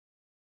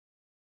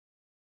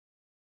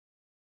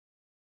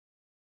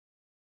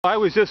I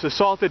was just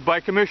assaulted by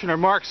Commissioner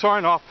Marc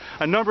Sarnoff.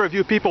 A number of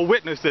you people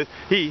witnessed it.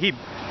 He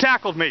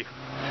tackled me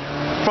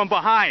from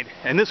behind,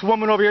 and this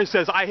woman over here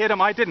says I hit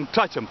him. I didn't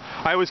touch him.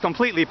 I was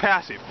completely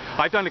passive.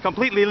 I've done a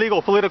completely legal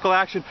political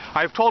action.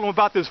 I've told them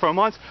about this for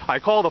months. I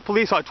called the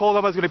police. I told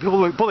them I was going to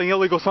be pulling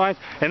illegal signs,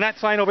 and that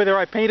sign over there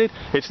I painted,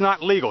 it's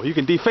not legal. You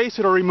can deface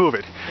it or remove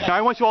it. Now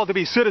I want you all to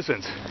be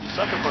citizens.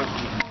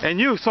 And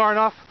you,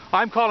 Sarnoff,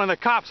 I'm calling the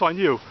cops on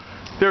you.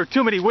 There are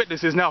too many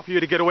witnesses now for you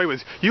to get away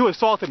with. You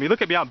assaulted me.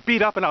 Look at me. I'm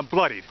beat up and I'm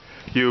bloodied.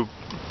 You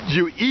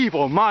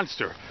evil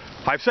monster.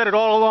 I've said it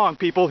all along,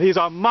 people. He's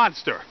a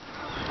monster.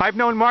 I've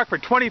known Marc for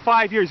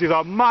 25 years. He's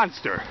a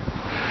monster.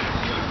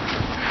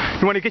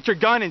 You want to get your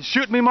gun and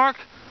shoot me, Marc?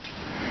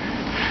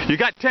 You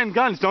got 10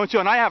 guns, don't you?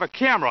 And I have a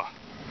camera.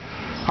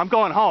 I'm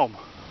going home.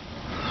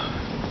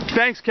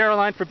 Thanks,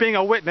 Caroline, for being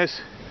a witness.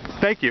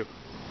 Thank you.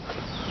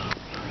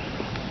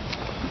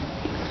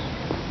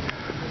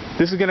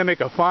 This is going to make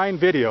a fine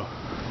video.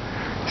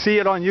 See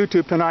it on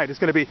YouTube tonight. It's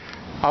going to be,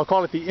 I'll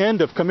call it the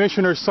end of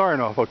Commissioner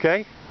Sarnoff,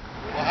 okay?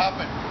 What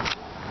happened?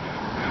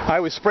 I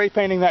was spray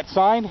painting that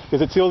sign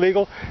because it's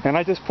illegal, and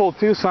I just pulled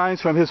 2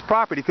 signs from his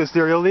property because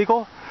they're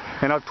illegal.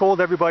 And I've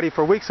told everybody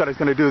for weeks that I was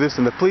going to do this,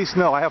 and the police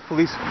know. I have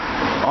police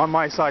on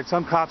my side.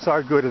 Some cops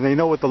are good, and they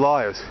know what the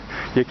law is.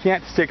 You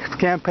can't stick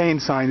campaign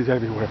signs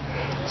everywhere.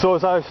 So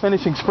as I was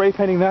finishing spray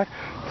painting that,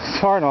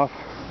 Sarnoff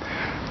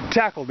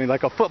tackled me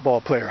like a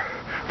football player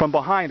from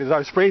behind as I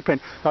was spray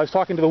painting. I was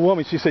talking to the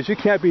woman. She says, "You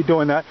can't be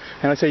doing that."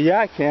 And I say,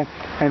 "Yeah, I can."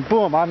 And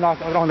boom, I'm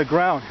knocked out on the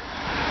ground.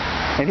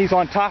 And he's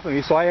on top of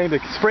me, so I aimed a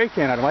spray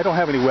can at him. I don't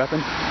have any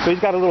weapon. So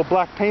he's got a little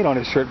black paint on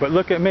his shirt, but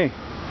look at me.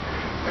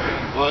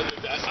 Well,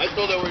 I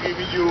thought they were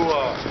giving you,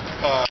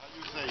 how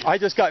you say, I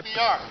just got,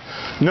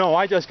 no,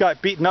 I just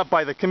got beaten up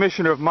by the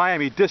Commissioner of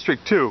Miami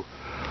District 2.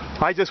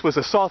 I just was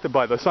assaulted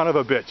by the son of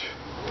a bitch.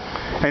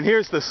 And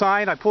here's the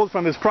sign I pulled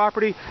from his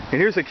property,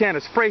 and here's a can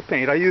of spray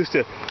paint I used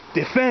to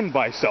defend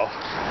myself.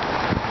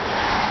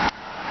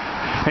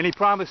 And he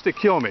promised to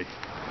kill me.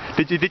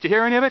 Did you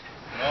hear any of it?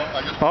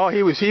 Oh,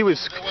 he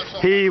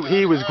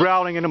was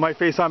growling into my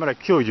face, "I'm going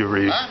to kill you,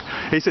 Reed."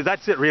 Huh? He said,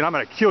 "That's it, Reed, I'm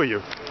going to kill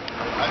you."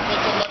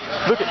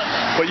 Look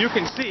at, but you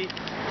can see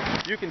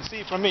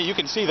from me, you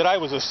can see that I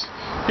was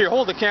here,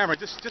 hold the camera,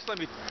 just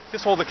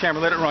hold the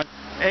camera, let it run.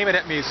 Aim it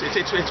at me.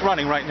 It's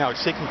running right now.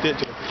 It's taking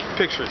digital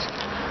pictures.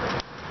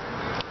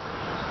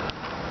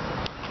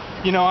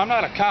 You know, I'm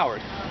not a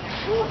coward.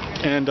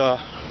 And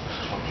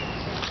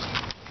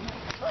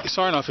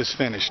Sarnoff is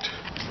finished.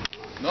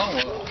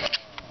 No.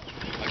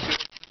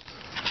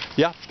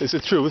 Yeah, this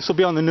is true. This will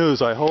be on the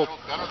news, I hope.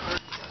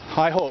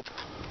 I hope.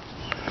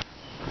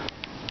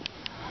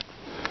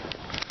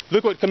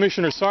 Look what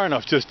Commissioner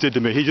Sarnoff just did to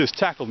me. He just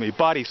tackled me,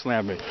 body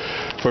slammed me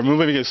for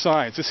moving his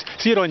signs. Just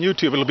see it on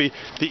YouTube. It'll be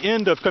the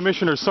end of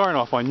Commissioner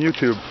Sarnoff on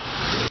YouTube.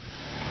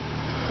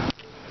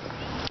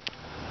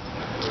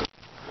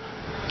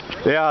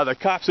 Yeah, the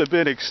cops have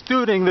been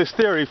extuding this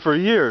theory for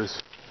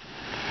years.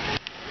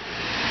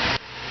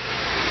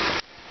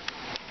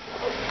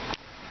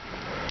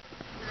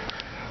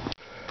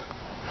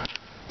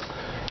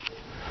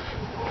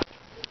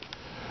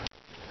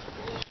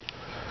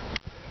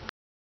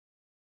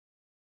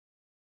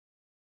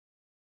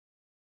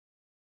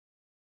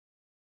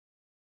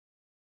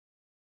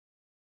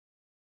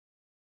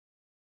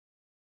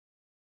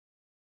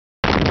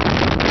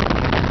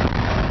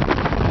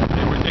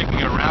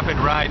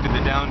 Ride to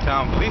the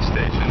downtown police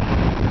station.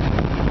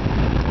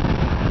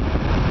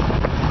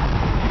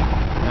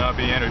 And I'll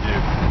be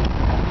interviewed.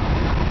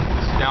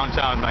 This is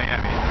downtown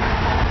Miami.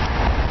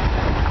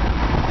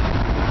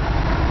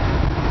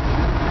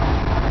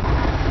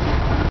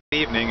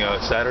 Evening,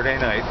 Saturday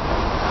night,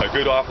 a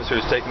good officer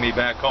is taking me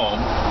back home,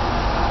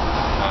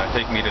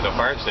 taking me to the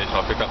fire station.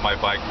 I'll pick up my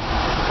bike.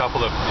 A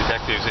couple of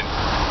detectives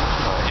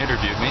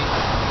interviewed me.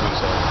 It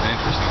was an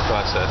interesting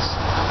process.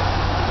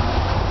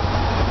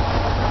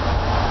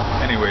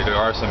 Anyway, there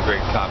are some great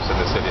cops in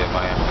the city of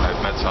Miami, and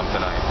I've met some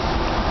tonight.